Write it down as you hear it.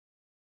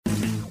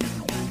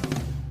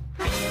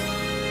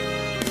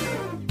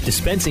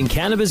Dispensing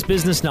cannabis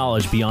business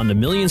knowledge beyond a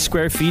million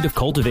square feet of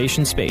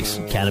cultivation space,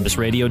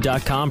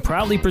 CannabisRadio.com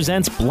proudly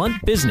presents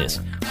Blunt Business,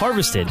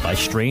 harvested by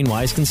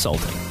Strainwise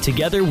Consulting.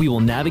 Together, we will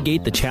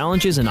navigate the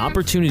challenges and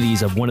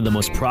opportunities of one of the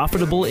most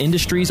profitable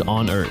industries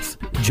on earth.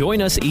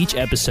 Join us each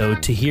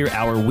episode to hear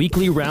our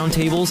weekly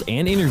roundtables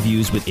and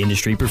interviews with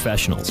industry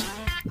professionals.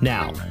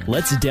 Now,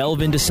 let's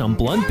delve into some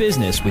blunt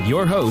business with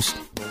your host.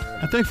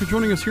 And thanks for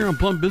joining us here on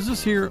Blunt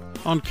Business here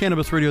on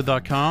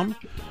CannabisRadio.com.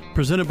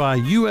 Presented by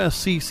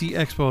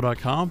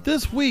USCCExpo.com.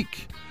 This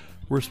week,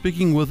 we're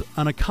speaking with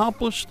an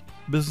accomplished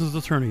business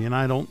attorney, and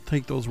I don't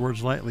take those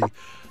words lightly.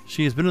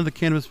 She has been in the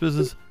cannabis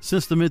business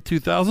since the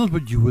mid-2000s,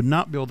 but you would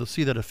not be able to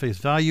see that at face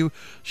value.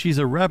 She's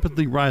a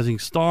rapidly rising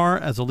star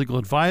as a legal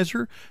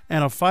advisor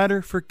and a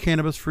fighter for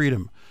cannabis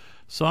freedom.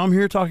 So I'm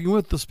here talking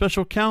with the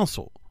special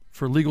counsel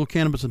for legal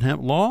cannabis and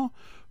hemp law,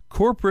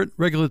 corporate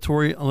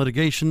regulatory and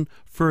litigation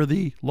for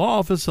the law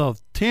office of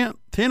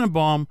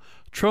Tannenbaum,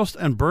 Trust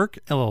and Burke,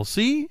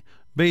 LLC,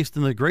 based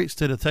in the great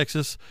state of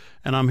Texas.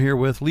 And I'm here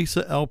with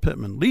Lisa L.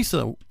 Pittman.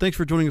 Lisa, thanks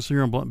for joining us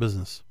here on Blunt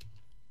Business.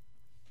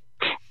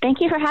 Thank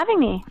you for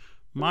having me.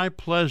 My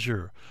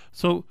pleasure.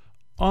 So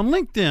on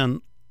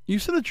LinkedIn, you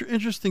said that your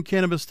interest in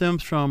cannabis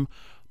stems from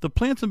the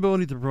plant's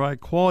ability to provide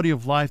quality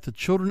of life to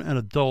children and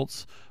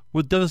adults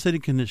with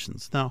devastating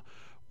conditions. Now,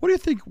 what do you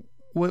think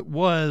what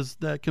was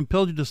that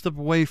compelled you to step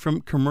away from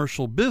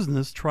commercial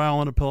business, trial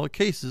and appellate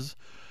cases,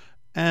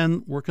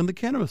 and work in the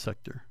cannabis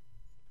sector?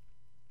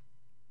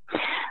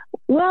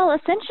 Well,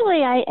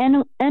 essentially, I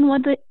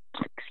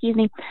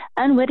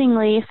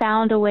unwittingly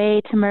found a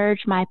way to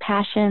merge my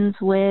passions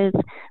with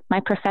my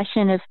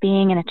profession of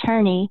being an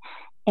attorney,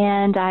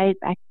 and I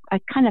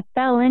kind of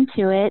fell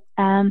into it.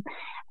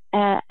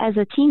 As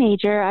a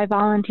teenager, I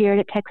volunteered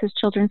at Texas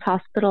Children's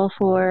Hospital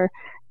for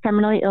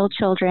terminally ill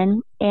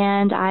children,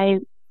 and I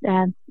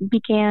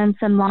began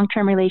some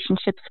long-term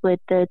relationships with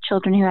the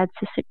children who had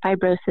cystic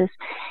fibrosis,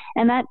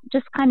 and that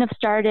just kind of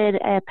started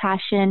a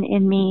passion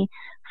in me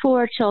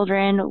for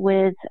children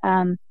with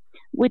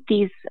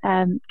these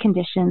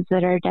conditions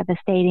that are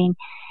devastating.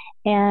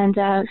 And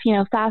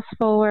fast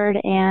forward,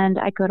 and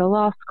I go to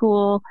law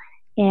school,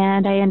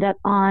 and I end up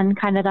on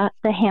kind of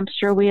the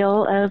hamster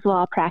wheel of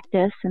law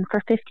practice. And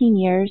for 15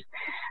 years,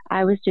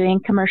 I was doing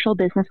commercial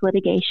business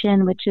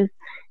litigation, which is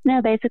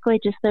basically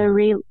just the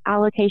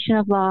reallocation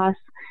of loss.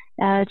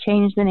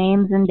 Change the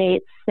names and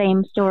dates,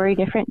 same story,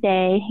 different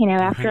day,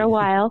 after a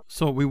while.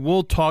 So we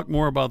will talk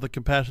more about the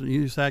Compassionate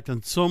Use Act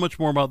and so much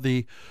more about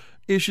the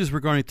issues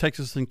regarding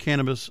Texas and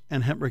cannabis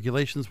and hemp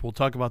regulations. We'll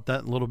talk about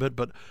that in a little bit,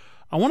 but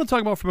I want to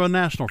talk about from a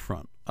national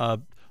front,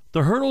 the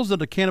hurdles that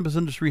the cannabis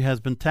industry has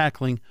been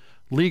tackling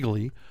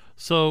legally.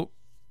 So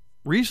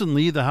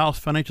recently, the House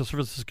Financial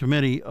Services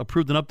Committee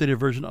approved an updated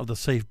version of the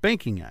SAFE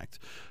Banking Act,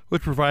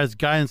 which provides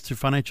guidance to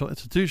financial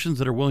institutions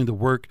that are willing to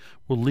work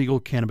with legal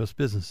cannabis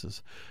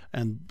businesses.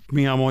 And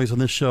me, I'm always on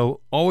this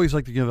show, always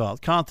like to give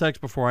out context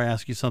before I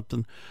ask you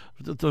something,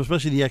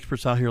 especially the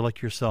experts out here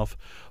like yourself.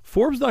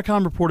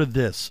 Forbes.com reported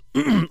this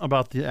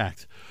about the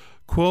act.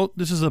 Quote,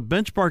 "This is a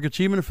benchmark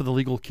achievement for the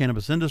legal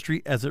cannabis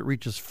industry as it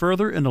reaches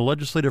further in the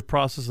legislative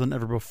process than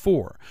ever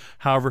before.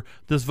 However,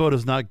 this vote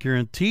is not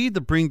guaranteed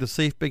to bring the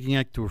SAFE Banking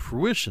Act to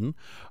fruition.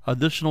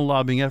 Additional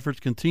lobbying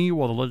efforts continue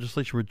while the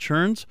legislation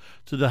returns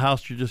to the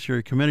House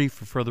Judiciary Committee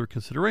for further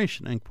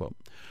consideration," end quote.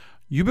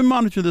 You've been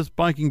monitoring this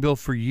banking bill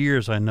for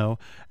years, I know.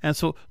 And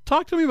so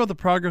talk to me about the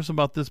progress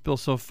about this bill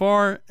so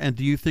far, and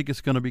do you think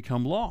it's going to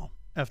become law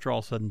after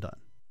all said and done?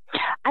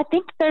 I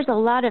think there's a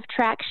lot of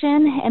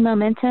traction and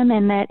momentum,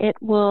 and that it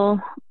will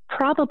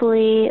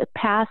probably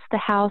pass the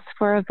House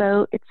for a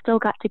vote. It's still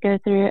got to go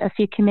through a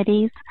few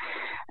committees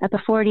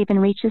before it even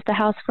reaches the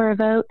House for a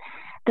vote.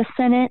 The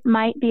Senate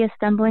might be a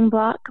stumbling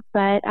block,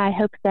 but I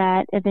hope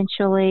that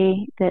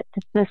eventually that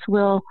this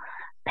will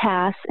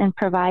pass and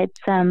provide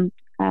some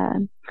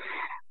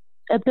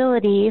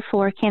ability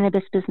for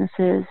cannabis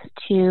businesses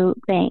to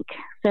bank.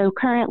 So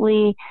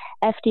currently,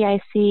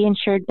 FDIC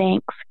insured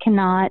banks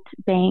cannot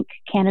bank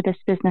cannabis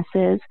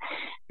businesses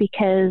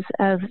because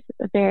of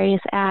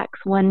various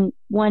acts, one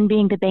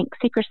being the Bank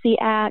Secrecy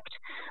Act,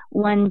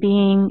 one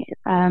being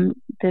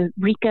the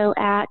RICO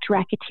Act,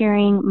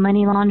 racketeering,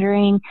 money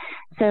laundering.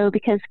 So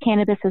because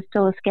cannabis is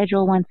still a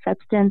Schedule I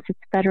substance, it's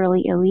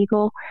federally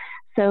illegal.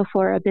 So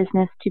for a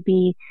business to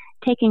be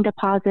taking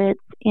deposits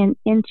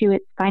into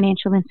its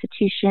financial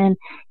institution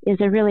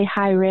is a really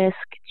high risk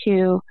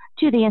to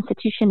the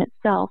institution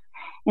itself.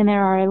 And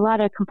there are a lot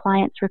of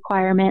compliance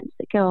requirements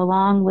that go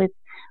along with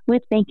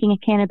banking a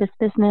cannabis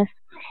business.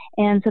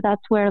 And so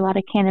that's where a lot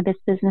of cannabis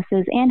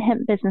businesses and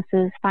hemp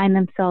businesses find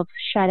themselves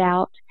shut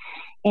out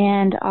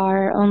and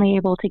are only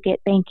able to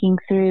get banking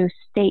through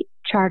state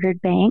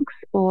chartered banks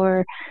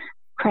or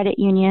credit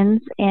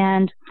unions.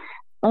 And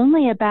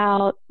only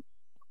about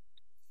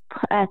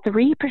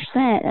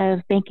 3%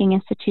 of banking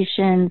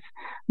institutions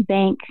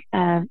bank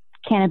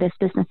cannabis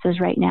businesses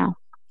right now.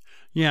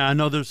 Yeah, I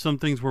know there's some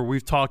things where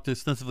we've talked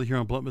extensively here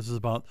on Blunt Business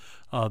about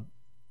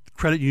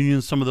credit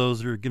unions. Some of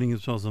those are getting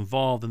themselves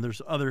involved, and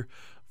there's other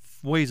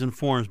ways and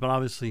forms. But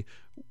obviously,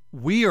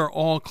 we are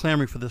all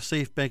clamoring for the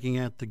Safe Banking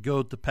Act to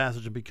go to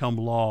passage and become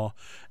law.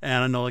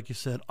 And I know, like you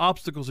said,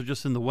 obstacles are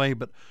just in the way,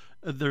 but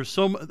there's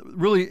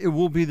really, it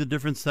will be the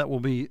difference that will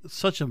be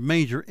such a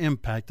major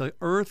impact, an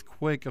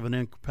earthquake of an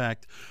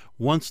impact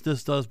once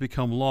this does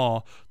become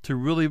law to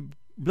really,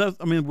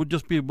 I mean, it would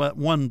just be about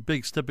one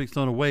big stepping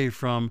stone away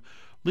from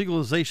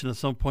legalization at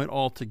some point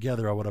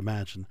altogether, I would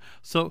imagine.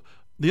 So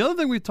the other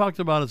thing we talked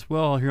about as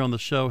well here on the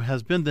show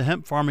has been the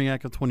Hemp Farming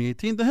Act of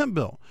 2018, the hemp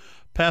bill,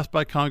 passed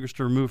by Congress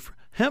to remove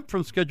hemp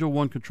from Schedule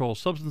I controlled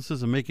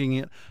substances and making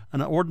it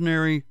an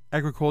ordinary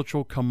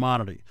agricultural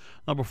commodity.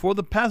 Now, before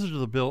the passage of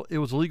the bill, it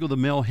was illegal to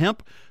mail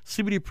hemp,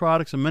 CBD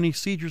products, and many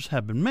seizures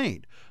have been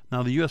made.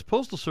 Now, the U.S.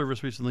 Postal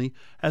Service recently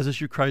has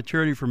issued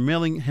criteria for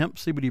mailing hemp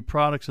CBD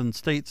products in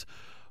states.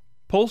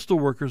 Postal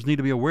workers need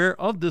to be aware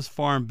of this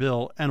farm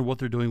bill and what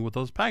they're doing with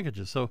those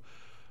packages. So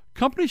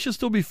companies should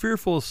still be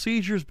fearful of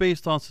seizures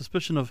based on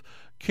suspicion of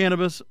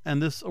cannabis,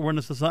 and this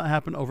awareness does not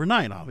happen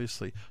overnight,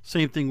 obviously.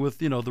 Same thing with,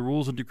 the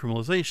rules of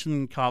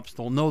decriminalization. Cops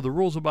don't know the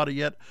rules about it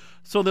yet,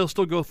 so they'll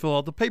still go fill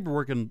out the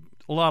paperwork and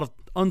a lot of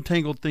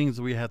untangled things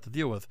that we have to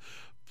deal with.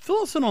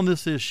 Fill us in on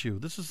this issue.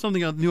 This is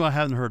something I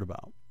hadn't heard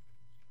about.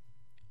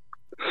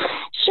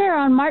 Sure.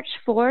 On March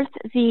 4th,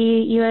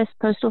 the U.S.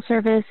 Postal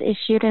Service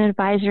issued an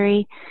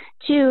advisory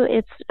to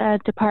its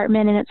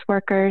department and its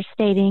workers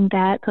stating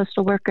that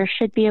postal workers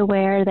should be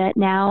aware that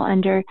now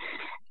under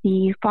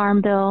the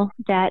Farm Bill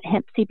that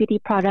hemp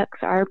CBD products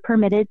are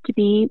permitted to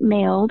be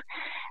mailed.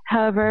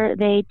 However,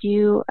 they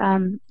do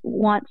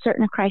want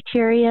certain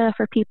criteria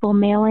for people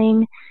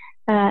mailing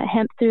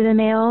hemp through the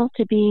mail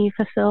to be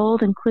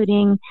fulfilled,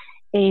 including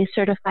a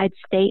certified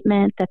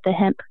statement that the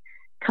hemp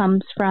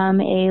comes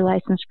from a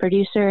licensed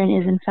producer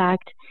and is in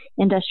fact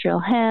industrial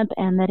hemp,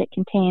 and that it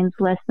contains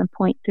less than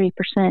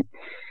 0.3%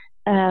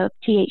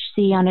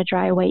 THC on a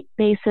dry weight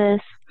basis,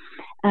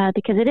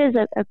 because it is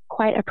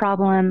quite a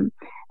problem.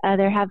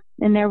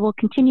 There will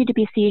continue to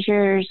be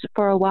seizures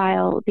for a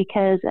while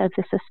because of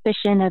the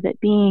suspicion of it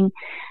being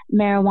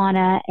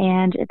marijuana,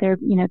 and there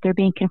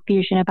being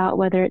confusion about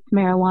whether it's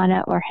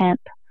marijuana or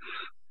hemp.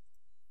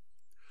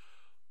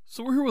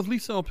 So we're here with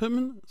Lisa L.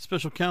 Pittman,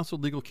 Special Counsel,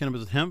 Legal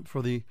Cannabis and Hemp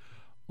for the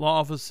law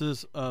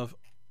offices of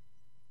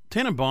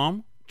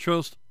Tannenbaum,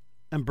 Trost,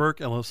 and Burke,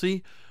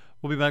 LLC.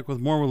 We'll be back with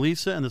more with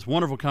Lisa and this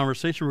wonderful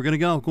conversation. We're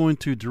going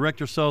to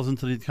direct ourselves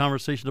into the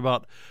conversation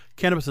about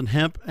cannabis and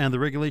hemp and the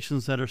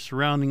regulations that are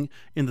surrounding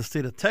in the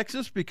state of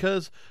Texas,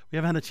 because we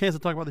haven't had a chance to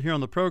talk about it here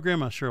on the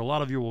program. I'm sure a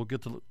lot of you will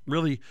get to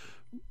really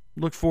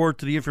look forward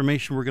to the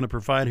information we're going to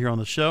provide here on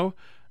the show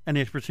and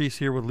the expertise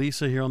here with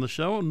Lisa here on the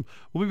show. And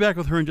we'll be back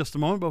with her in just a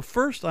moment. But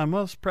first, I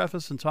must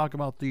preface and talk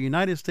about the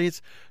United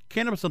States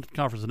Cannabis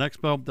Conference and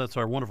Expo. That's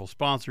our wonderful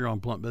sponsor on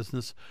Blunt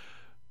Business.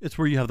 It's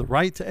where you have the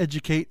right to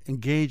educate,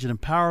 engage, and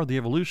empower the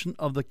evolution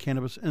of the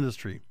cannabis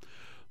industry.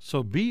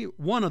 So be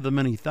one of the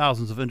many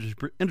thousands of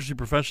industry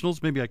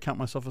professionals, maybe I count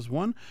myself as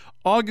one,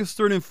 August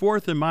 3rd and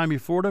 4th in Miami,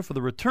 Florida for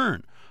the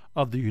return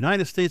of the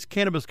United States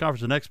Cannabis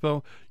Conference and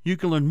Expo. You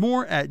can learn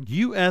more at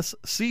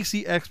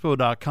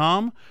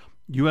usccexpo.com.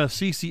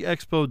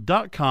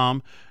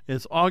 usccexpo.com.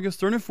 It's August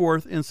 3rd and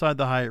 4th inside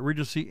the Hyatt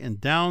Regency in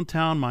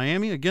downtown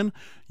Miami. Again,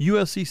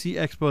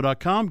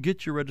 usccexpo.com.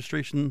 Get your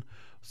registration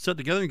set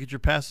together and get your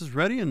passes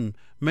ready, and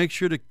make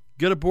sure to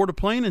get aboard a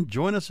plane and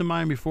join us in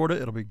Miami,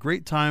 Florida. It'll be a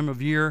great time of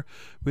year.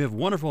 We have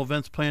wonderful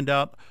events planned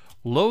out,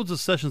 loads of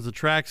sessions of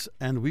tracks,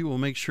 and we will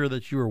make sure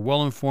that you are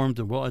well informed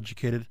and well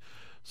educated.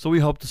 So we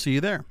hope to see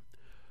you there.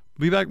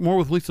 We'll be back more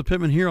with Lisa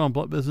Pittman here on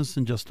Blunt Business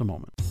in just a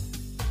moment.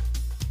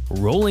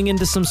 Rolling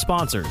into some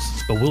sponsors,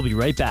 but we'll be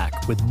right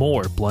back with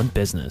more Blunt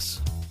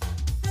Business.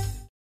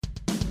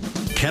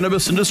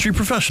 Cannabis industry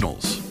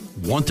professionals,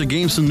 want to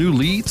gain some new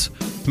leads?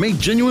 Make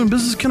genuine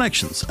business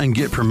connections and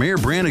get premier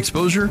brand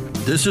exposure?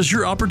 This is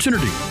your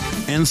opportunity.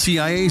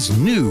 NCIA's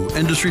new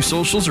industry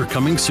socials are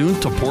coming soon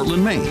to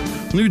Portland, Maine,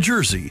 New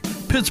Jersey,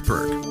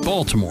 Pittsburgh,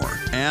 Baltimore,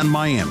 and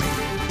Miami.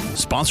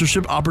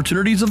 Sponsorship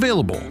opportunities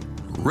available.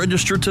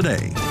 Register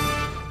today.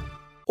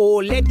 Oh,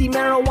 let the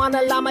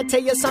marijuana llama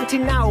tell you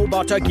something now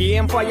about a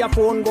game for your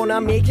phone gonna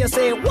make you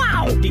say,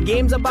 wow! The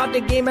game's about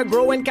the game of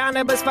growing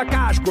cannabis for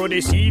cash. Grow the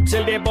seed,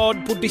 sell the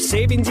bud, put the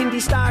savings in the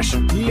stash.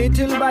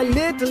 Little by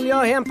little,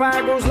 your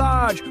empire grows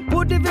large.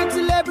 Put the big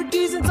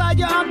celebrities inside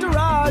your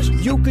entourage.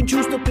 You can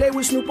choose to play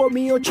with Snoop or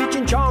me or Cheech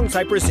and Chong,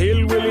 Cypress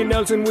Hill, Willie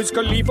Nelson, Wiz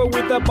Khalifa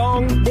with a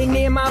bong. The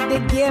name of the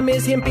game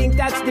is Hemp Inc.,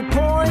 that's the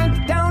point.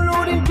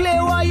 Download and play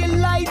while you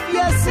light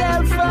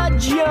yourself a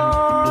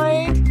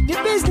joint. The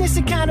business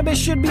of cannabis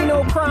should be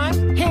no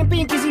crime. Hemp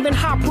Inc. is even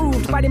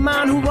hot-proofed by the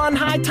man who run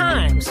High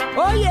Times.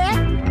 Oh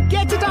yeah?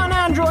 Get it on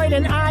Android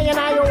and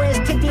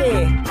iOS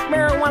today.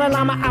 Marijuana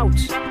llama out.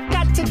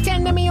 Got to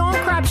tend to me own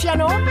crops, you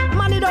know.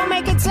 Money don't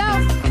make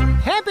itself.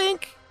 Hemp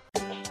Inc.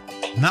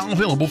 Now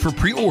available for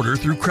pre-order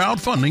through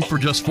crowdfunding for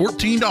just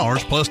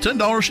 $14 plus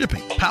 $10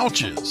 shipping.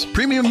 Pouches,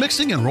 premium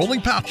mixing and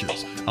rolling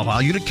pouches allow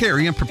you to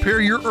carry and prepare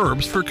your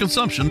herbs for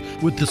consumption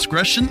with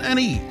discretion and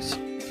ease.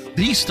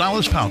 These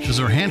stylish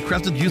pouches are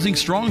handcrafted using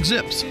strong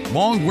zips,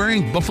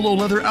 long-wearing buffalo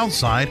leather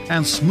outside,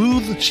 and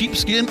smooth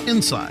sheepskin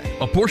inside.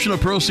 A portion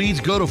of proceeds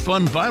go to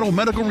fund vital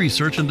medical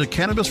research into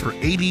cannabis for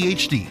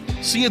ADHD.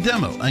 See a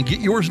demo and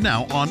get yours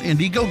now on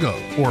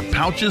Indiegogo or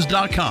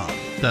pouches.com.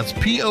 That's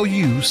POUCHZ.com.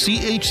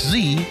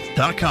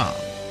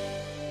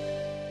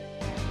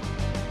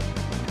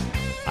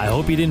 I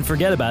hope you didn't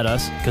forget about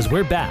us, because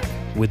we're back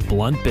with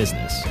Blunt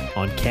Business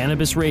on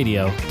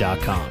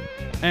CannabisRadio.com.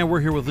 And we're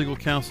here with legal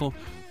counsel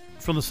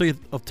from the state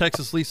of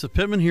Texas, Lisa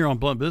Pittman, here on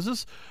Blunt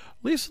Business.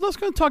 Lisa, let's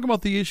go and talk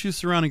about the issues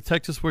surrounding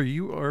Texas, where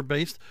you are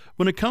based,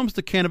 when it comes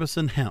to cannabis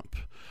and hemp.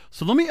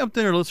 So let me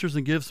update our listeners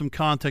and give some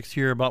context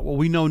here about what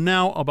we know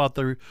now about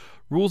the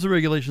rules and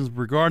regulations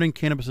regarding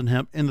cannabis and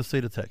hemp in the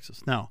state of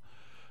Texas. Now,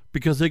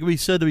 because they can be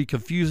said to be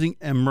confusing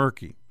and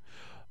murky.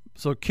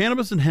 So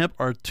cannabis and hemp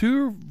are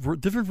two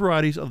different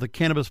varieties of the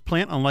cannabis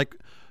plant. Unlike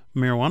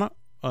marijuana,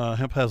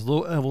 hemp has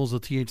low levels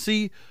of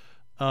THC.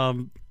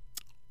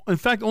 In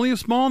fact, only a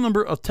small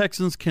number of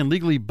Texans can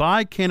legally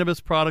buy cannabis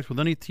products with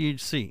any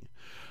THC.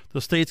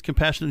 The state's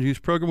compassionate use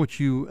program,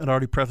 which you had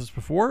already prefaced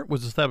before,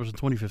 was established in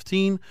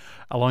 2015,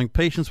 allowing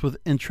patients with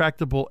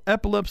intractable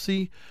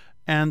epilepsy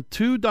and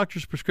 2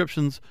 doctors'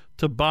 prescriptions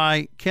to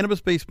buy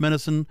cannabis-based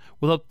medicine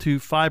with up to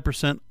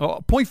 0.5%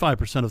 of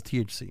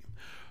THC.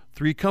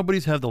 3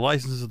 companies have the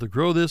licenses to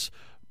grow this,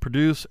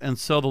 produce, and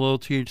sell the low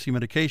THC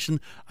medication.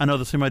 I know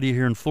the same idea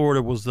here in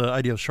Florida was the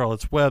idea of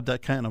Charlotte's Web.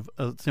 That kind of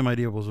same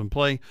idea was in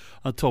play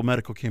until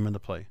medical came into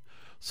play.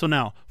 So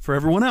now, for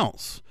everyone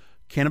else,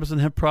 cannabis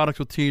and hemp products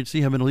with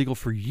THC have been illegal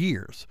for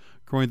years.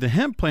 Growing the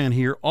hemp plant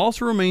here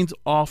also remains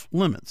off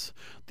limits.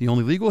 The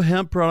only legal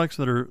hemp products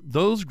that are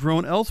those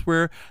grown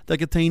elsewhere that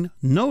contain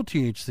no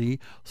THC,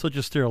 such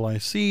as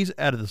sterilized seeds,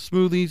 added to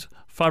smoothies,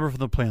 fiber from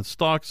the plant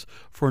stalks,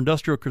 for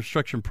industrial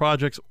construction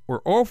projects,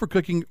 or oil for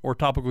cooking or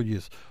topical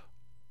use.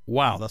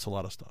 Wow, that's a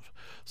lot of stuff.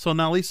 So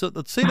now, Lisa,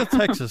 the state of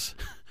Texas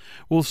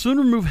will soon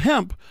remove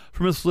hemp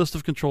from its list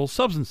of controlled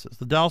substances.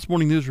 The Dallas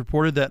Morning News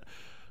reported that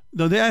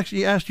though they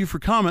actually asked you for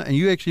comment, and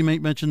you actually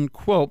mentioned,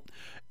 quote,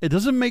 "It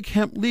doesn't make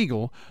hemp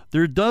legal.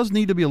 There does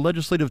need to be a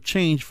legislative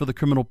change for the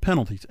criminal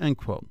penalties," end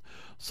quote.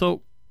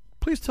 So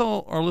please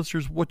tell our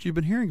listeners what you've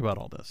been hearing about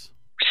all this.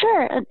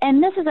 Sure.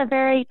 And this is a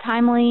very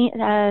timely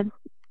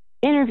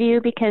interview,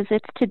 because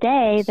it's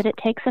today that it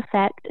takes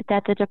effect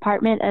that the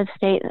Department of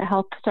State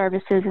Health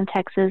Services in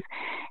Texas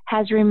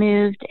has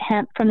removed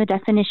hemp from the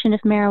definition of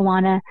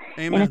marijuana.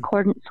 Amen. In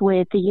accordance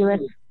with the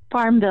U.S.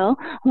 Farm Bill,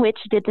 which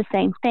did the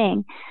same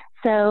thing.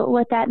 So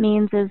what that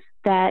means is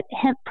that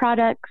hemp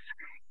products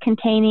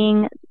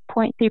containing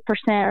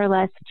 0.3% or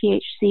less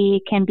THC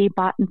can be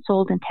bought and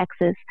sold in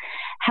Texas.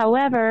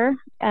 However,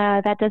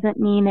 that doesn't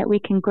mean that we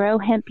can grow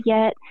hemp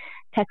yet.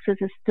 Texas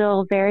is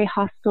still very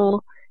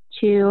hostile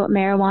to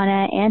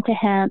marijuana and to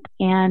hemp,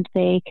 and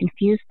they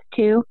confuse the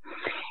two.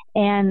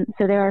 And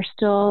so there's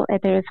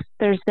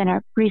been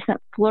a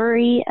recent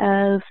flurry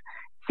of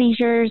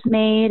seizures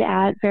made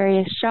at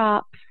various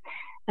shops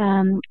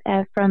from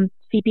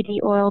CBD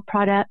oil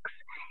products,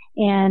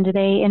 and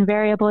they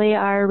invariably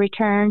are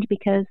returned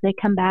because they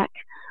come back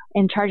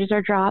and charges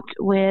are dropped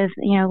with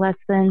less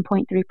than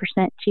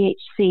 0.3%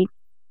 THC.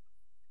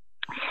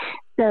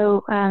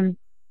 So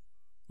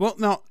well,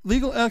 now,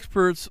 legal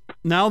experts,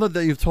 now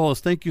that you've told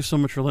us, thank you so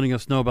much for letting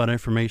us know about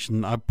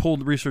information. I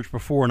pulled research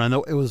before, and I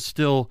know it was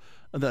still,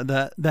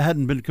 that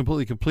hadn't been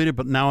completely completed,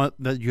 but now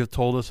that you have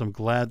told us, I'm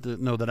glad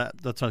to know that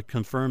that's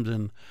confirmed,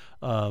 and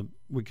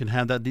we can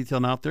have that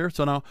detail out there.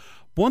 So now,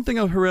 one thing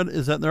I've read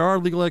is that there are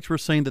legal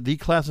experts saying that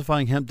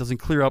declassifying hemp doesn't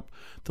clear up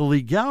the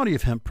legality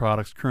of hemp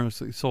products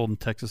currently sold in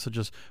Texas, such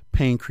as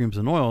pain creams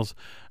and oils.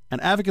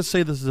 And advocates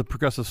say this is a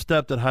progressive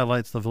step that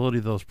highlights the validity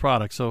of those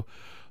products. So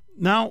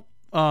now,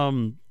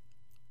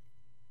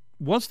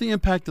 what's the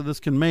impact that this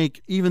can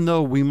make, even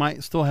though we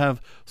might still have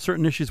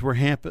certain issues where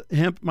hemp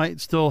might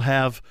still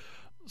have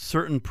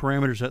certain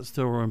parameters that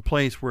still are in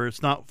place where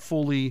it's not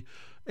fully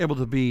able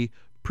to be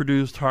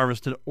produced,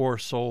 harvested, or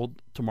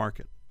sold to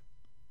market?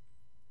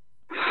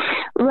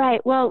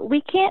 Right. Well,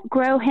 we can't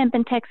grow hemp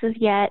in Texas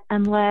yet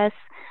unless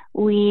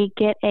we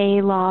get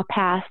a law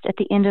passed at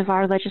the end of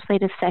our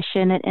legislative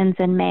session. It ends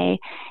in May,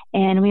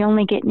 and we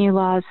only get new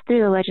laws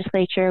through the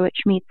legislature,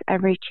 which meets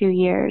every 2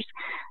 years.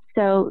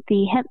 So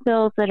the hemp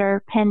bills that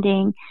are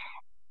pending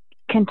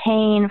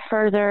contain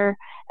further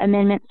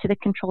amendments to the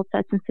Controlled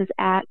Substances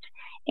Act,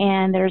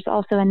 and there's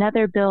also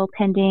another bill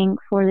pending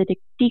for the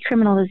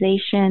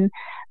decriminalization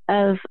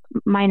of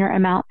minor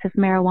amounts of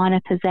marijuana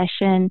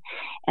possession.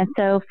 And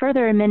so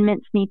further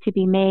amendments need to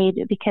be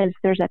made because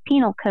there's a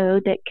penal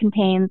code that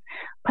contains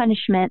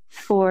punishments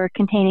for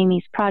containing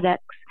these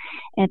products,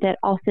 and that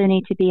also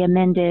need to be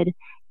amended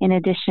in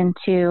addition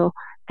to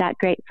that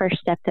great first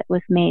step that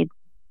was made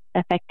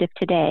effective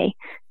today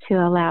to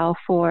allow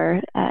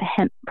for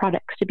hemp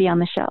products to be on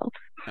the shelves.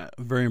 A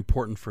very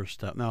important first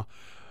step. Now,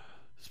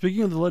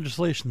 speaking of the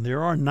legislation,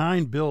 there are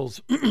 9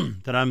 bills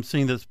that I'm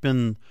seeing that's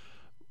been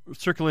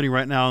circulating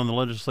right now in the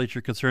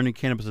legislature concerning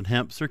cannabis and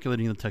hemp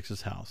circulating in the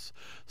Texas House.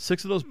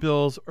 6 of those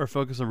bills are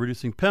focused on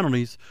reducing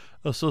penalties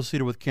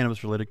associated with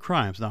cannabis-related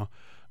crimes. Now,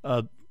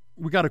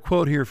 we got a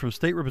quote here from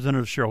State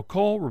Representative Cheryl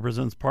Cole,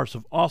 represents parts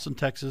of Austin,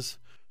 Texas.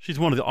 She's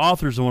one of the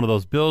authors of one of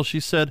those bills. She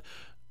said,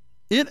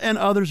 "It and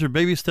others are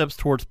baby steps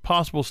towards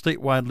possible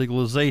statewide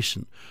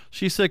legalization."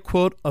 She said,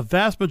 quote, "A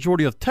vast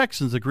majority of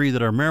Texans agree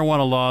that our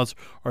marijuana laws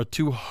are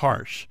too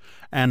harsh,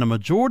 and a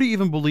majority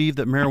even believe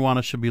that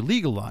marijuana should be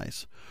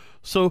legalized."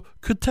 So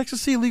could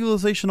Texas see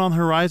legalization on the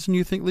horizon,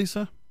 you think,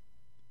 Lisa?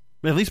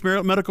 At least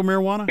medical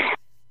marijuana?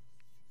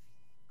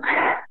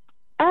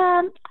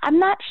 I'm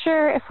not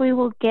sure if we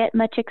will get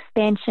much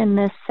expansion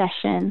this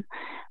session.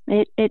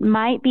 It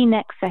might be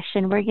next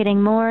session. We're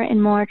getting more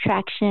and more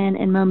traction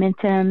and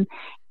momentum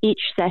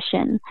each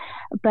session.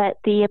 But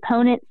the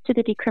opponents to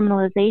the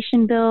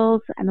decriminalization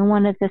bills, and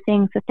one of the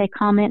things that they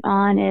comment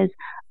on is,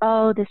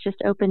 oh, this just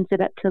opens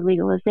it up to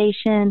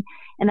legalization.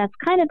 And that's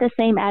kind of the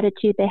same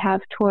attitude they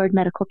have toward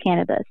medical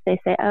cannabis. They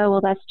say, oh,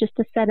 well, that's just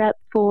a setup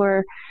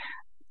for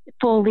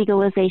full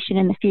legalization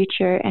in the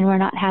future, and we're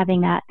not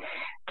having that.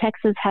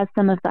 Texas has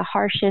some of the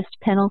harshest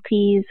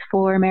penalties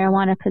for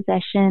marijuana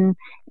possession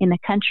in the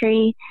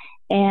country,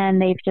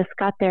 and they've just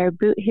got their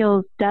boot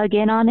heels dug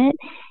in on it.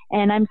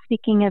 And I'm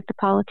speaking of the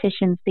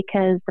politicians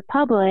because the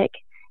public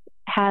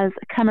has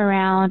come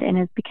around and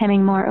is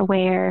becoming more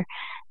aware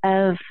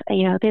of,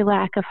 the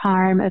lack of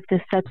harm of the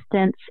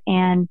substance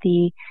and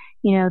the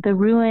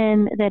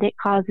ruin that it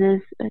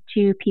causes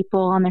to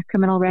people on their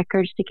criminal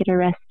records to get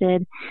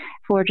arrested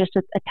for just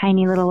a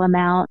tiny little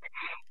amount.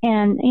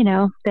 And,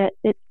 that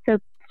it's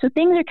so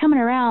things are coming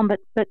around,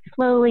 but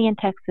slowly in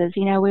Texas.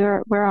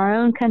 We're our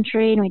own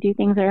country and we do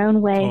things our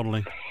own way.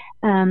 Totally.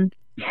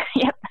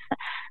 Yep.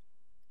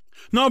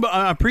 No, but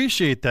I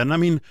appreciate that. And I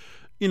mean,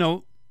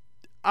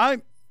 I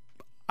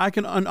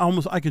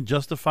can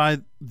justify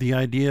the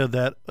idea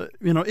that,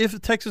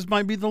 if Texas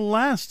might be the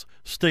last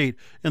state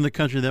in the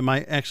country that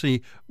might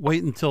actually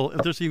wait until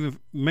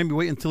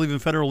even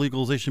federal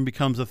legalization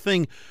becomes a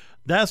thing.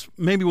 That's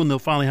maybe when they'll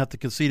finally have to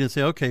concede and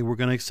say, okay, we're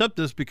going to accept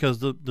this because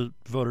the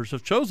voters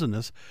have chosen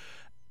this.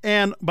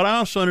 But I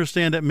also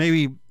understand that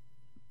maybe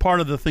part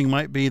of the thing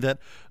might be that,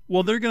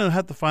 well, they're going to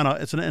have to find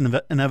out it's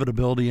an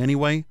inevitability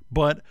anyway.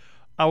 But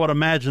I would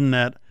imagine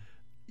that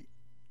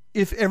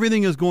if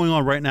everything is going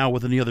on right now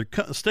with any other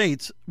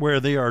states where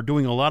they are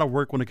doing a lot of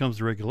work when it comes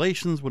to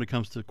regulations, when it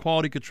comes to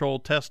quality control,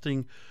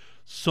 testing,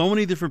 so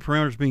many different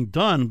parameters being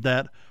done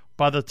that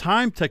by the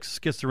time Texas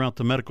gets around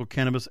to medical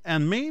cannabis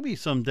and maybe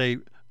someday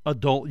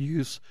adult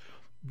use,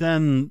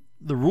 then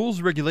the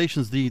rules,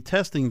 regulations, the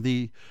testing,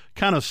 the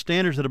kind of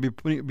standards that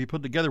will be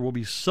put together will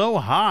be so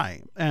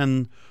high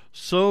and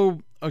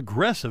so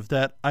aggressive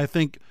that I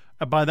think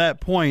by that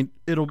point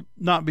it'll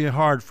not be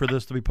hard for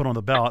this to be put on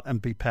the ballot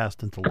and be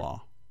passed into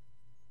law.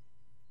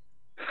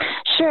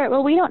 Sure.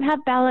 Well, we don't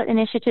have ballot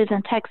initiatives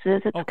in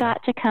Texas. It's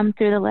got to come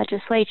through the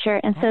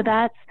legislature. And so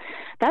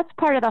that's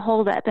part of the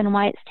holdup and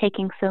why it's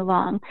taking so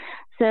long.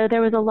 So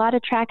there was a lot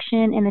of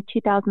traction in the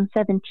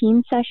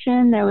 2017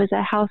 session. There was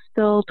a House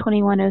Bill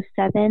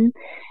 2107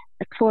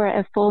 for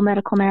a full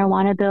medical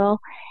marijuana bill.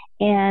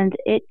 And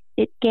it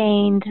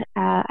gained,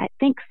 I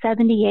think,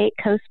 78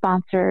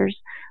 co-sponsors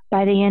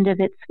by the end of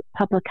its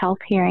public health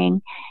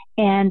hearing.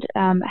 And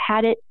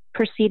had it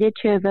proceeded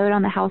to a vote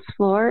on the House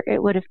floor,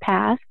 it would have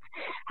passed.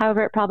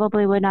 However, it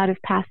probably would not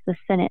have passed the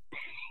Senate.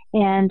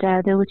 And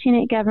the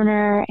lieutenant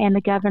governor and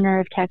the governor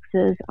of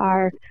Texas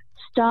are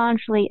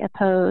staunchly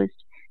opposed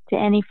to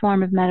any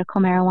form of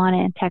medical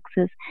marijuana in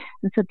Texas.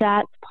 And so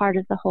that's part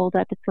of the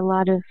holdup. It's a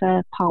lot of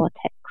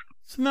politics.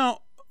 So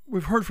now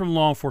we've heard from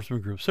law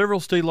enforcement groups. Several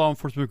state law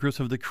enforcement groups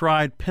have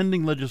decried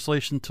pending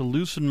legislation to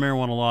loosen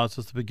marijuana laws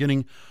as the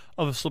beginning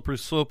of a slippery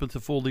slope into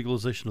full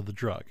legalization of the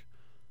drug.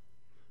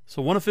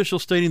 So one official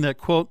stating that,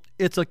 quote,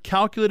 "It's a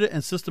calculated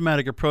and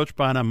systematic approach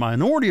by a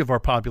minority of our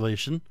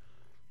population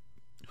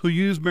who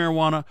use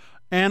marijuana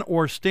and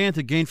or stand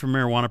to gain from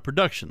marijuana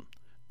production,"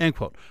 end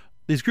quote.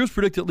 These groups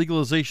predict that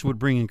legalization would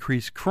bring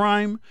increased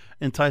crime,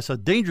 entice a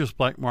dangerous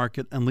black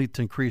market, and lead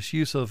to increased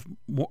use of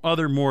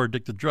other more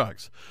addictive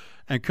drugs.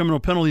 And criminal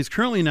penalties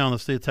currently now in the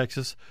state of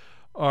Texas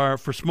are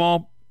for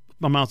small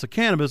amounts of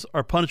cannabis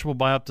are punishable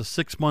by up to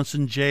 6 months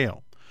in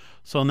jail.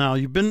 So now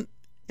you've been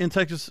in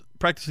Texas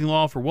practicing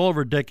law for well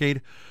over a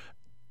decade.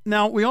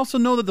 Now, we also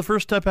know that the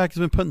First Step Act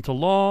has been put into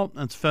law.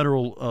 It's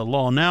federal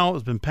law now.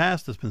 It's been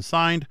passed. It's been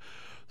signed.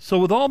 So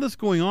with all this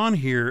going on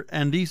here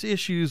and these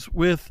issues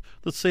with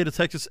the state of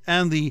Texas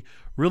and the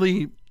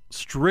really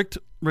strict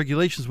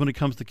regulations when it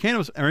comes to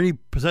cannabis or any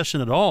possession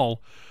at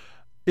all,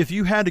 if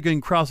you had to go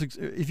and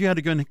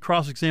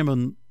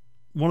cross-examine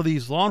one of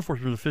these law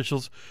enforcement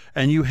officials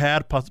and you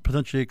had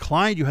potentially a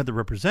client you had to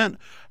represent,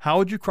 how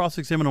would you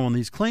cross-examine on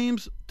these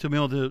claims to be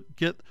able to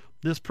get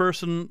this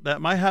person that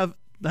might have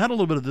had a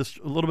little bit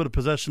of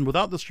possession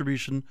without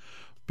distribution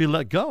be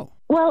let go?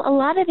 Well, a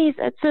lot of these,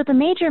 so the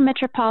major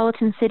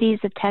metropolitan cities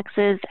of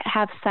Texas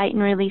have cite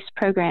and release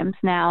programs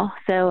now.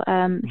 So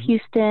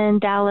Houston,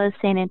 Dallas,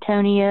 San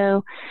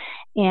Antonio,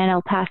 and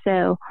El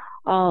Paso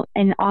all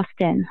in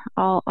Austin,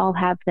 all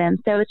have them.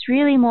 So it's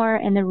really more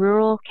in the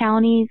rural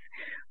counties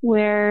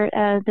where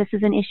this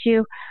is an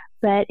issue.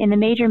 But in the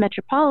major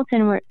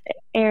metropolitan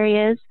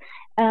areas,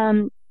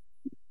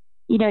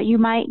 you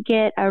might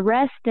get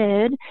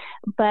arrested,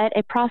 but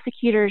a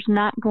prosecutor's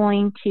not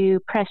going to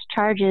press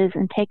charges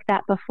and take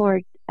that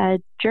before a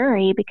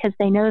jury because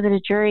they know that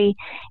a jury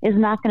is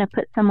not going to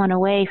put someone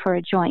away for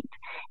a joint.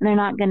 And they're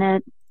not going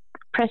to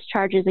press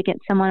charges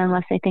against someone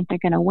unless they think they're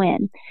going to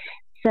win.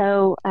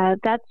 So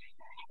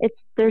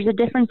there's a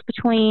difference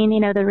between,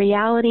 the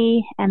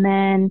reality and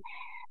then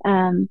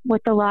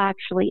what the law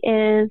actually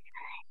is.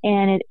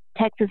 And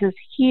Texas is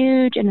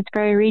huge and it's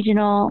very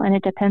regional and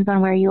it depends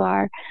on where you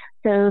are.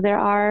 So there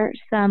are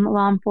some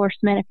law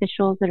enforcement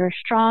officials that are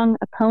strong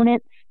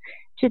opponents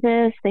to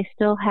this. They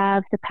still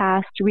have the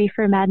past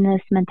reefer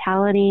madness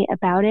mentality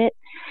about it.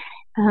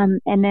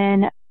 And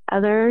then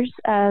others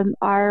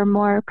are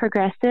more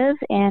progressive.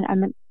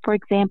 And for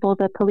example,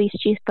 the police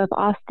chief of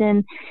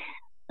Austin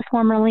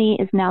formerly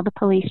is now the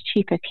police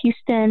chief of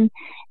Houston.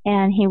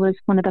 And he was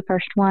one of the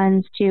first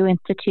ones to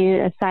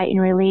institute a cite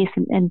and release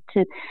and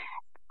to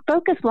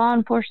focus law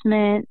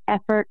enforcement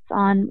efforts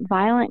on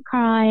violent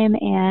crime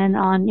and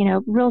on,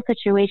 real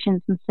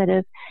situations instead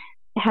of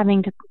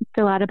having to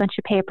fill out a bunch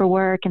of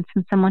paperwork and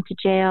send someone to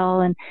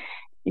jail and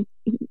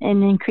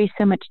increase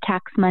so much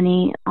tax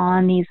money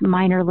on these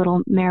minor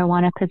little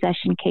marijuana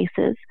possession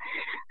cases.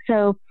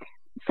 So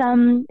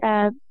some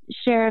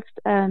sheriff's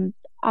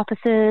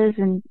offices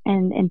and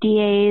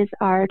DAs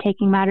are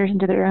taking matters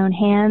into their own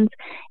hands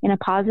in a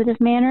positive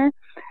manner.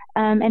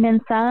 And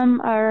then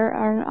some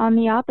are on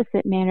the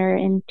opposite manner.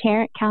 In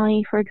Tarrant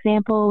County, for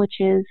example, which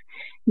is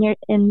near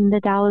in the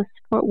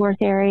Dallas-Fort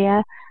Worth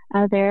area,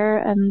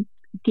 their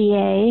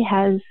DA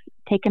has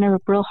taken a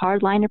real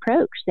hardline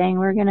approach, saying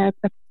we're gonna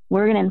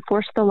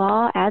enforce the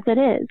law as it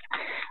is.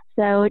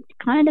 So it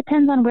kind of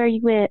depends on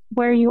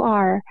where you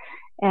are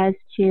as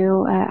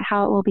to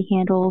how it will be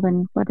handled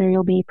and whether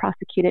you'll be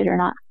prosecuted or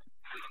not.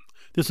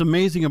 It's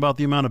amazing about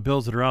the amount of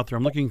bills that are out there.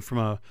 I'm looking from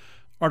a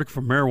article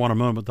from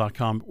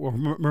marijuanamoment.com or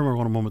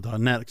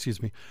marijuanamoment.net,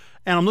 excuse me.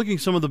 And I'm looking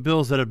at some of the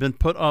bills that have been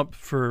put up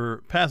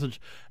for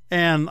passage.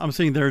 And I'm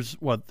seeing there's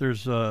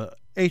HB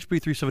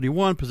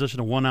 371, possession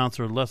of 1 ounce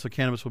or less of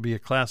cannabis will be a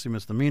class C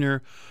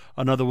misdemeanor.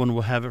 Another one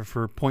will have it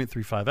for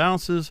 0.35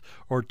 ounces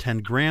or 10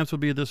 grams will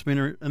be a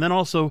misdemeanor. And then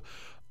also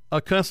a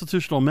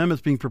constitutional amendment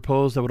is being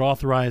proposed that would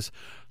authorize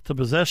the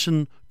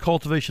possession,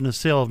 cultivation, and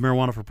sale of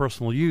marijuana for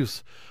personal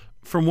use.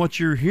 From what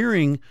you're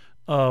hearing,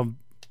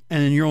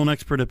 and in your own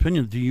expert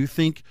opinion, do you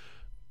think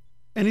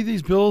any of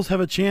these bills have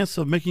a chance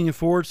of making it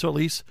forward? So at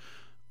least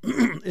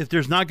if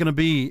there's not going to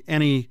be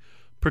any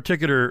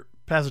particular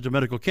passage of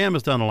medical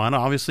cannabis down the line,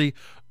 obviously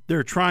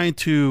they're trying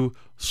to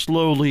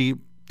slowly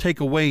take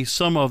away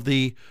some of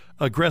the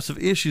aggressive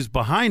issues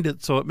behind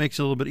it. So it makes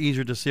it a little bit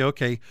easier to say,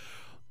 okay,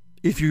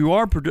 if you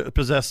are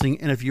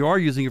possessing and if you are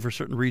using it for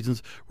certain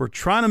reasons, we're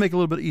trying to make it a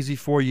little bit easy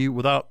for you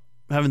without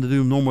having to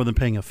do no more than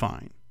paying a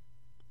fine.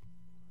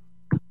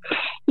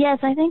 Yes,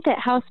 I think that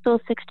House Bill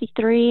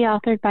 63,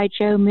 authored by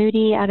Joe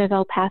Moody out of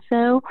El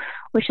Paso,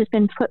 which has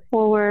been put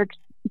forward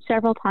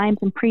several times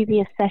in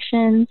previous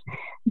sessions,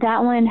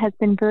 that one has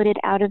been voted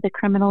out of the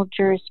Criminal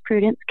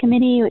Jurisprudence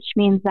Committee, which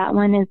means that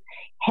one is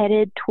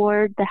headed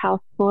toward the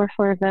House floor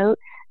for a vote.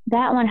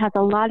 That one has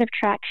a lot of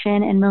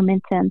traction and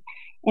momentum,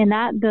 and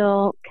that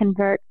bill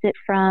converts it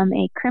from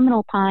a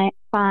criminal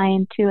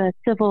fine to a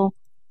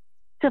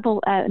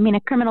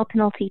a criminal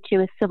penalty to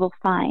a civil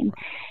fine.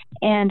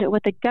 And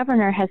what the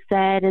governor has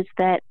said is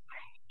that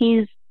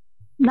he's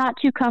not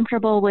too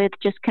comfortable with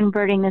just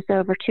converting this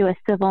over to a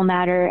civil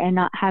matter and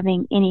not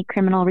having any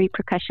criminal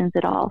repercussions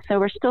at all. So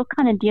we're still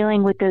kind of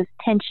dealing with those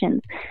tensions.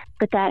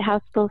 But that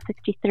House Bill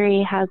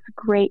 63 has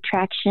great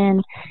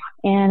traction,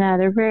 and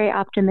they're very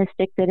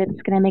optimistic that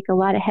it's going to make a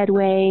lot of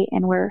headway,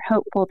 and we're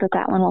hopeful that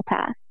that one will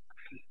pass.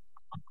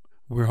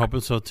 We're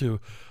hoping so too.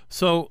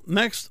 So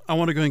next, I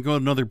want to go to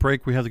another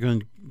break. We have to go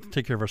and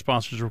take care of our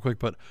sponsors real quick,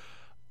 but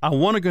I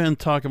want to go ahead and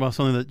talk about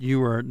something that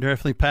you are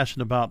definitely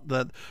passionate about,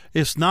 that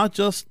it's not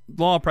just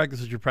law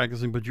practices you're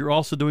practicing, but you're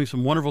also doing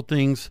some wonderful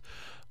things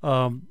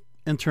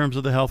in terms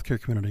of the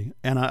healthcare community.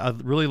 And I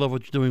really love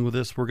what you're doing with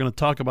this. We're going to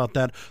talk about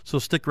that. So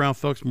stick around,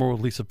 folks. More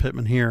with Lisa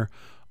Pittman here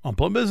on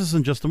Blunt Business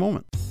in just a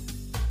moment.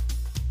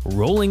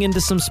 Rolling into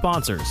some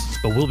sponsors,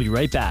 but we'll be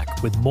right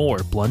back with more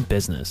Blunt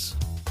Business.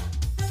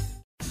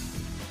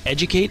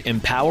 Educate,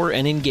 empower,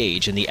 and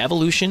engage in the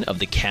evolution of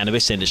the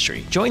cannabis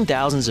industry. Join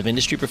thousands of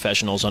industry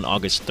professionals on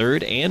August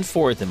 3rd and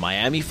 4th in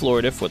Miami,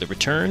 Florida for the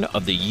return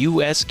of the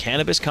U.S.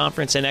 Cannabis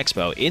Conference and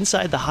Expo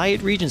inside the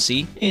Hyatt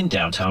Regency in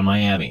downtown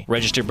Miami.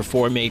 Register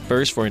before May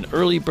 1st for an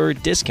early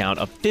bird discount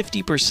of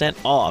 50%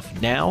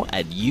 off now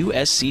at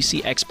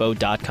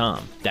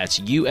usccexpo.com.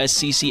 That's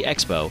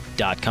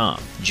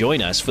usccexpo.com.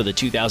 Join us for the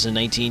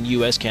 2019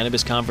 U.S.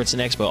 Cannabis Conference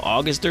and Expo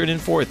August 3rd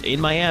and 4th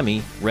in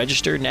Miami.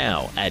 Register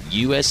now at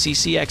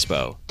usccexpo.com.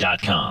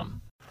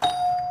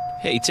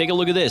 Hey, take a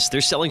look at this. They're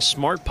selling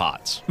smart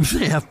pots.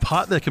 They have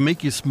pot that can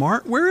make you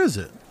smart? Where is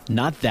it?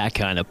 Not that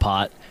kind of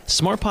pot.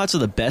 Smart Pots are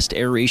the best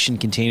aeration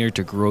container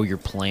to grow your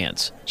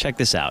plants. Check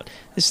this out.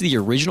 This is the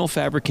original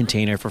fabric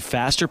container for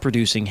faster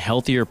producing,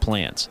 healthier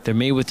plants. They're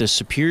made with a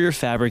superior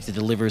fabric that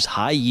delivers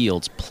high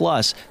yields.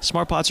 Plus,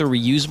 Smart Pots are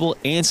reusable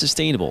and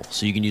sustainable,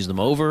 so you can use them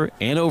over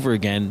and over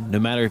again, no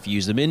matter if you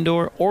use them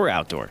indoor or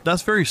outdoor.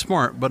 That's very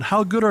smart, but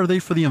how good are they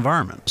for the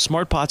environment?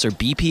 Smart Pots are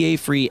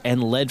BPA-free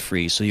and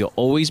lead-free, so you'll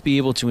always be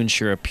able to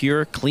ensure a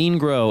pure, clean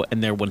grow,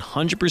 and they're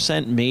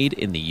 100% made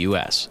in the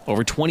U.S.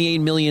 Over 28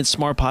 million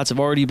Smart Pots have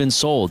already been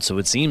sold, so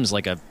it seems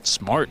like a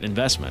smart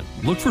investment.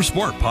 Look for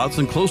Smart Pots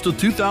in close to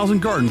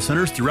 2,000 garden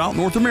centers throughout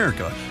North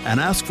America and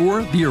ask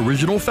for the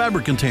original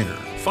fabric container.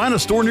 Find a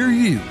store near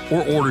you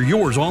or order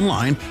yours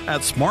online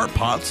at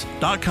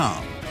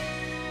smartpots.com.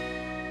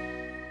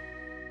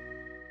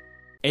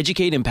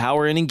 Educate,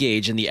 empower, and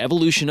engage in the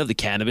evolution of the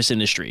cannabis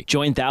industry.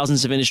 Join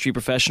thousands of industry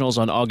professionals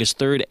on August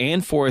 3rd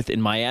and 4th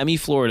in Miami,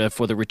 Florida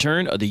for the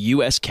return of the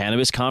U.S.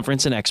 Cannabis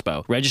Conference and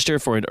Expo. Register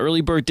for an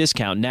early bird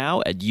discount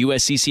now at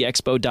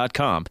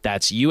usccexpo.com.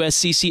 That's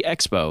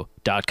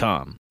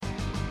usccexpo.com.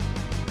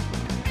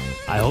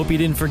 I hope you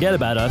didn't forget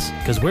about us,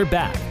 because we're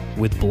back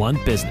with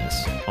Blunt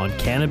Business on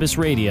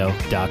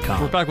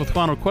CannabisRadio.com. We're back with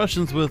final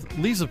questions with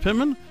Lisa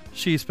Pittman.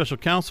 She's special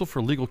counsel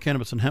for legal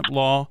cannabis and hemp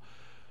law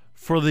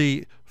for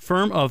the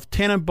firm of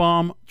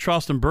Tannenbaum,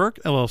 Charleston Burke,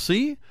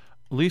 LLC.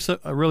 Lisa,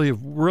 I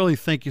really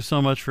thank you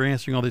so much for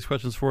answering all these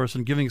questions for us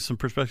and giving us some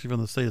perspective on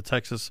the state of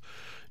Texas.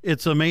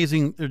 It's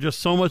amazing. There's just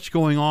so much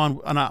going on,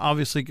 and I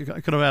obviously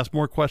could have asked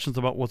more questions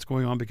about what's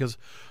going on because,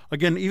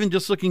 again, even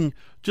just looking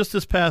just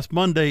this past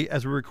Monday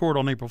as we record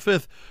on April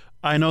 5th,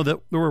 I know that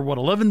there were,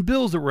 11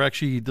 bills that were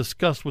actually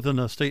discussed within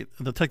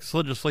the Texas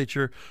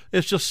legislature.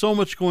 It's just so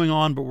much going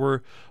on, but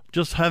we're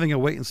just having a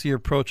wait-and-see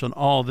approach on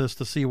all this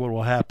to see what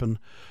will happen.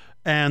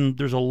 And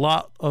there's a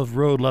lot of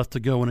road left to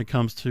go when it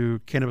comes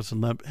to cannabis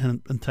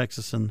in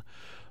Texas and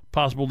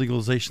possible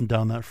legalization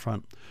down that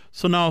front.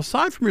 So now,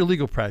 aside from your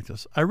legal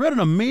practice, I read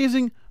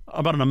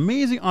about an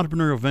amazing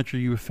entrepreneurial venture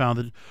you have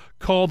founded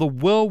called the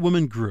Well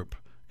Women Group,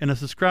 and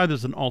it's described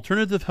as an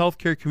alternative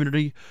healthcare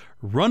community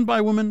run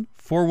by women,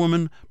 for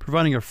women,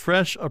 providing a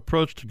fresh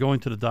approach to going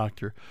to the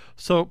doctor.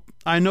 So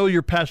I know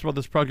you're passionate about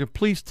this project.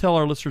 Please tell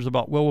our listeners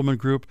about Well Women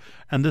Group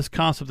and this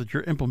concept that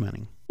you're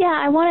implementing. Yeah,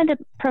 I wanted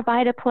to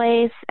provide a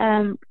place.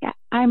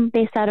 I'm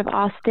based out of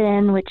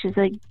Austin, which is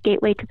a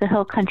gateway to the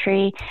Hill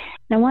Country.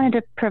 And I wanted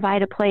to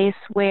provide a place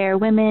where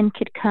women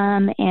could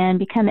come and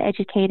become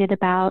educated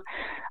about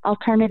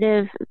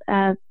alternative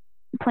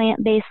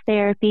plant-based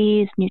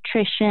therapies,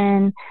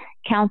 nutrition,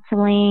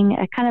 counseling,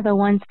 kind of a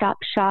one-stop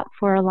shop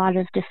for a lot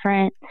of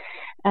different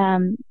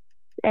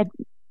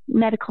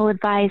medical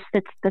advice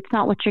that's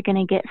not what you're going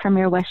to get from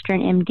your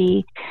Western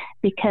MD,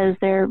 because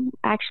they're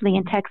actually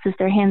in Texas,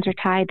 their hands are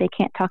tied. They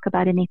can't talk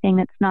about anything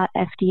that's not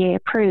FDA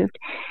approved.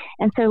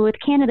 And so with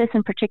cannabis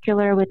in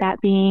particular, with that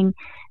being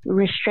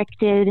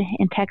restricted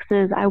in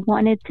Texas, I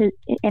wanted to,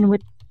 and with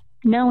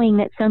knowing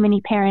that so many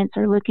parents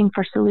are looking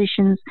for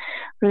solutions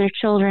for their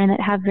children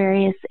that have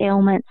various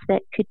ailments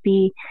that could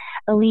be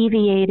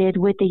alleviated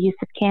with the use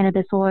of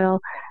cannabis oil,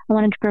 I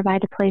wanted to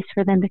provide a place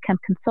for them to come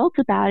consult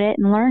about it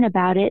and learn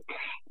about it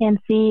and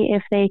see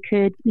if they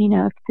could,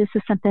 if this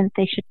is something that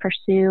they should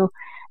pursue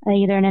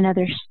either in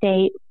another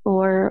state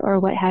or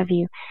what have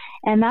you.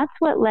 And that's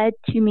what led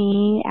to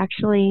me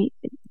actually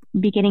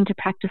beginning to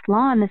practice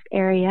law in this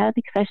area,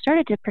 because I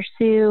started to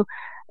pursue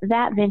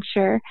that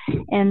venture,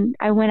 and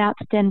I went out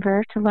to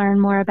Denver to learn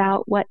more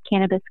about what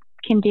cannabis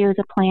can do as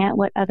a plant,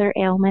 what other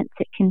ailments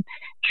it can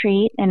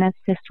treat and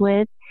assist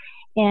with.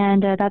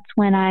 And that's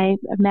when I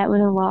met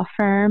with a law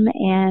firm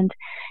and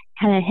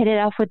kind of hit it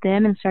off with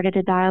them and started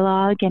a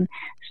dialogue and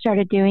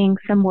started doing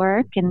some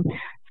work, and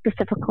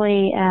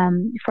specifically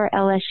for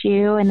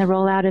LSU and the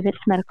rollout of its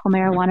medical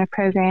marijuana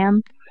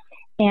program.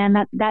 And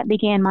that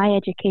began my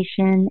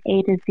education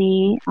A to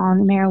Z on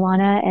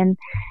marijuana and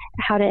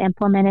how to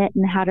implement it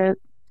and how to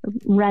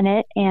run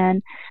it.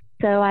 And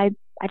so I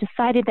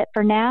decided that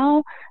for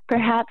now,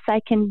 perhaps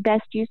I can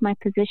best use my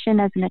position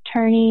as an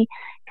attorney,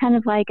 kind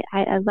of like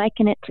I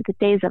liken it to the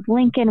days of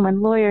Lincoln when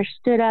lawyers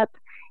stood up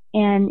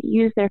and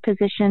used their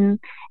position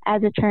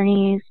as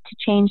attorneys to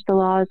change the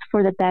laws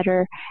for the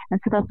better.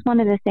 And so that's one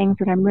of the things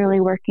that I'm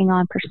really working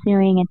on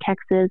pursuing in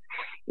Texas,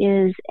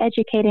 is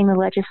educating the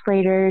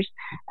legislators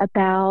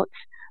about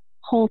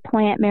whole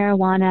plant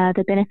marijuana,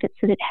 the benefits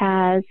that it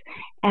has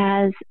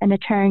as an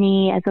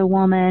attorney, as a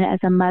woman, as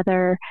a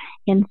mother,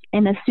 in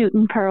a suit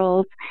and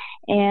pearls,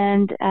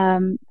 and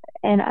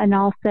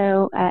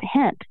also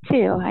hemp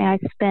too. I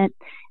spent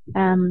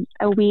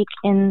a week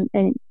in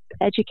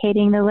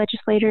educating the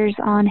legislators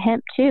on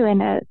hemp too,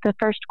 and the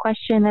first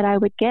question that I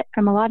would get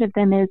from a lot of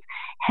them is,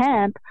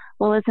 hemp?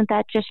 Well, isn't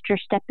that just your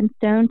stepping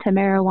stone to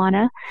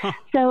marijuana? Huh.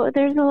 So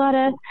there's a lot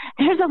of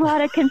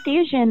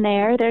confusion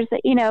there.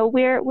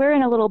 We're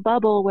in a little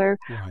bubble where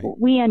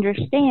we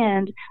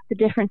understand the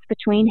difference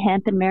between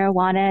hemp and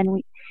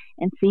marijuana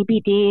and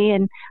CBD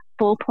and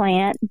full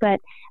plant,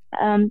 but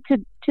to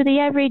the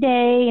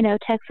everyday,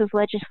 Texas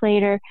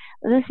legislator,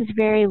 this is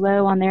very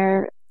low on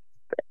their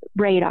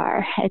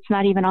radar. It's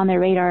not even on their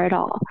radar at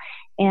all.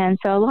 And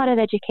so a lot of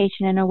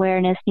education and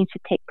awareness needs to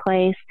take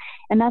place.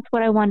 And that's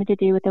what I wanted to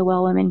do with the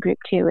Well Women Group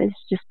too, is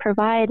just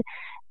provide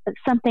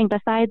something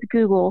besides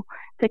Google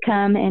to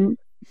come and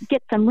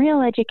get some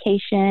real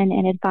education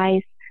and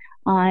advice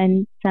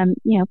on some,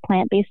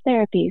 plant-based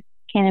therapies,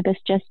 cannabis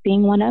just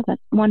being one of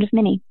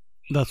many.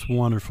 That's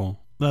wonderful.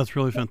 That's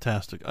really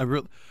fantastic.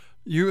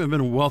 You have been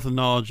a wealth of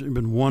knowledge. You've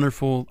been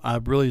wonderful. I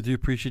really do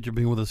appreciate you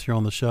being with us here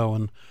on the show.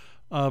 And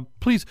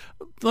please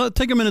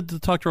take a minute to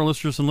talk to our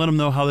listeners and let them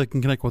know how they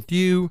can connect with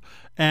you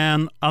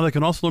and how they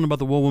can also learn about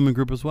the Well Women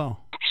Group as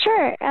well.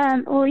 Sure.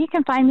 Well, you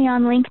can find me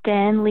on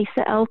LinkedIn,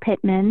 Lisa L.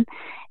 Pittman.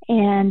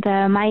 And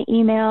my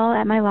email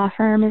at my law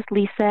firm is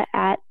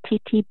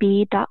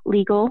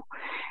lisa@ttb.legal.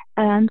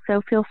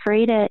 So feel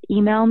free to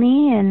email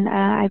me. And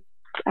I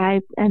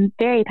am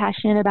very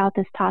passionate about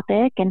this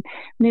topic and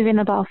moving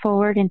the ball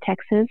forward in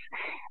Texas,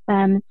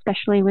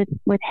 especially with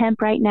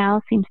hemp right now,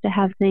 seems to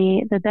have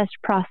the best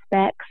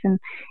prospects and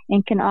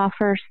can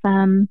offer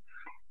some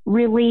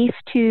relief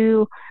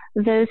to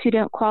those who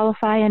don't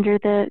qualify under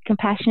the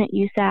Compassionate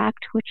Use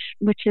Act,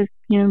 which is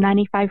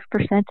 95%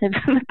 of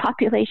the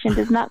population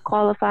does not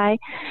qualify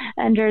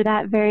under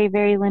that very,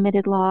 very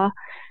limited law.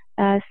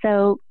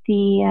 So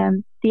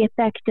the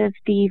effect of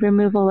the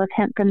removal of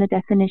hemp from the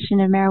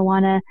definition of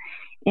marijuana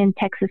in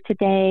Texas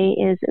today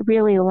is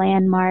really a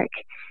landmark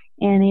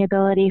in the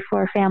ability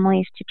for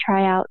families to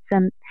try out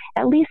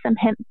at least some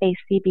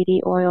hemp-based CBD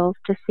oils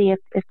to see if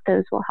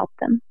those will help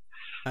them.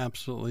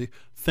 Absolutely.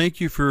 Thank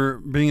you for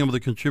being able to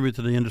contribute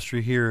to the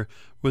industry here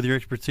with your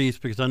expertise,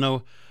 because I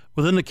know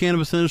within the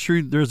cannabis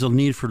industry, there's a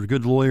need for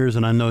good lawyers,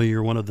 and I know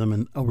you're one of them,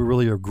 and we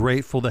really are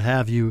grateful to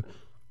have you,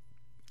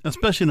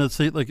 especially in a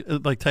state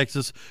like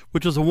Texas,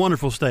 which is a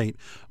wonderful state.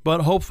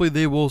 But hopefully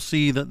they will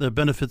see that the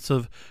benefits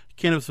of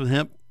cannabis and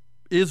hemp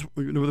is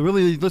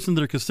really listen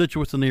to their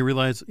constituents, and they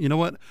realize, you know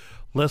what,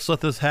 let's let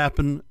this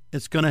happen.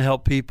 It's going to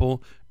help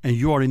people, and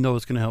you already know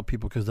it's going to help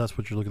people because that's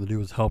what you're looking to do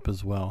is help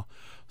as well.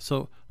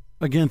 So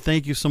again,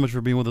 thank you so much for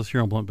being with us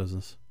here on Blunt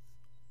Business.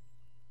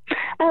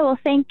 Oh, well,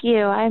 thank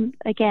you. I'm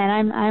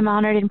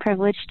honored and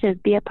privileged to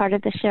be a part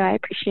of the show. I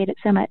appreciate it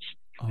so much.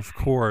 Of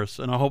course.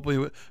 And I hope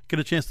we get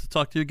a chance to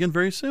talk to you again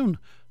very soon.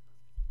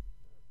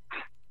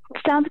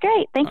 Sounds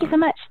great. Thank you so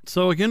much.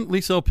 So again,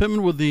 Lisa L.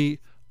 Pittman with the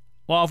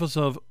law office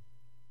of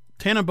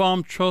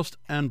Tannenbaum, Trost,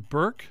 and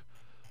Burke,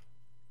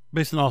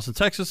 based in Austin,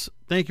 Texas.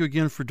 Thank you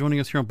again for joining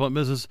us here on Blunt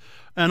Business.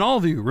 And all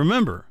of you,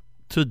 remember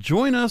to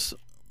join us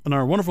and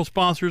our wonderful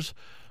sponsors.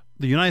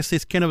 The United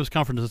States Cannabis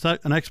Conference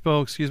and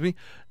Expo,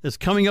 is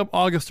coming up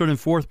August 3rd and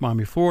 4th,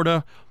 Miami,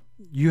 Florida.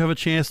 You have a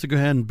chance to go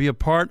ahead and be a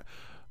part,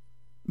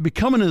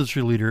 become an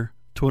industry leader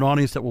to an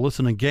audience that will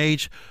listen and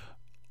engage.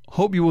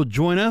 Hope you will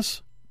join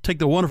us. Take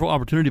the wonderful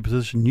opportunity to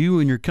position you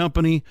and your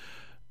company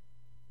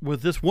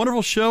with this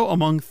wonderful show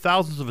among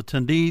thousands of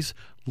attendees.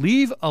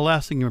 Leave a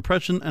lasting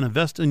impression and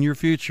invest in your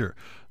future.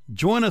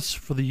 Join us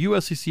for the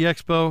USCC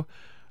Expo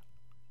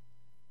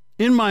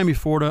in Miami,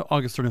 Florida,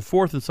 August 3rd and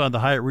 4th, inside the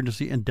Hyatt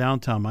Regency in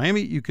downtown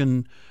Miami. You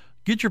can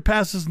get your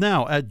passes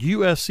now at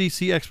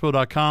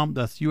usccexpo.com.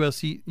 That's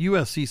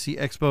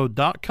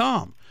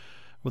usccexpo.com.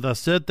 With that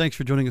said, thanks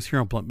for joining us here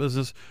on Blunt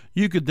Business.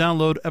 You could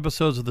download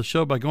episodes of the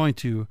show by going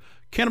to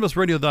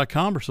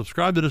cannabisradio.com or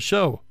subscribe to the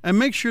show. And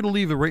make sure to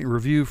leave a rate and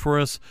review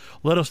for us.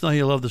 Let us know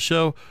you love the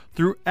show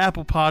through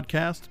Apple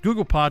Podcasts,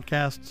 Google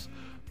Podcasts,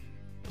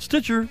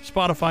 Stitcher,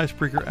 Spotify,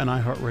 Spreaker, and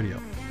iHeartRadio.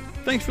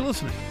 Thanks for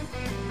listening.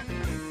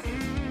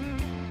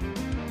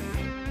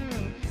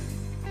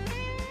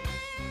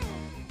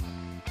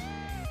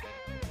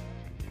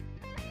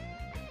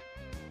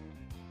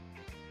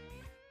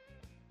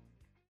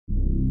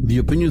 The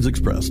opinions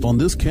expressed on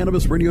this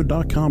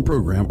CannabisRadio.com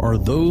program are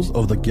those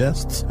of the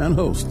guests and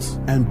hosts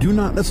and do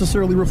not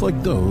necessarily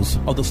reflect those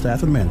of the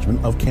staff and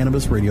management of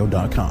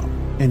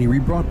CannabisRadio.com. Any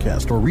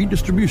rebroadcast or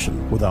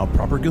redistribution without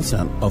proper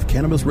consent of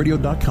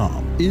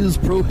CannabisRadio.com is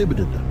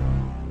prohibited.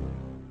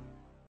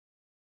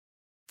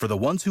 For the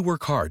ones who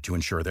work hard to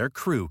ensure their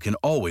crew can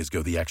always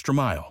go the extra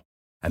mile,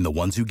 and the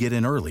ones who get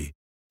in early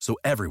so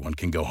everyone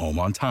can go home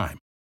on time,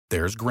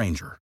 there's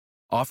Grainger,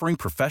 offering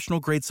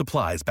professional-grade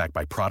supplies backed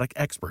by product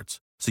experts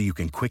so you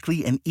can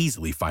quickly and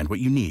easily find what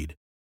you need.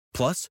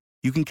 Plus,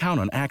 you can count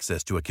on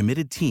access to a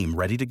committed team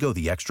ready to go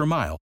the extra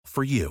mile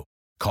for you.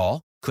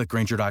 Call, click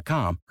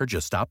Grainger.com, or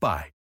just stop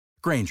by.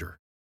 Grainger,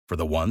 for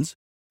the ones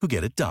who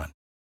get it done.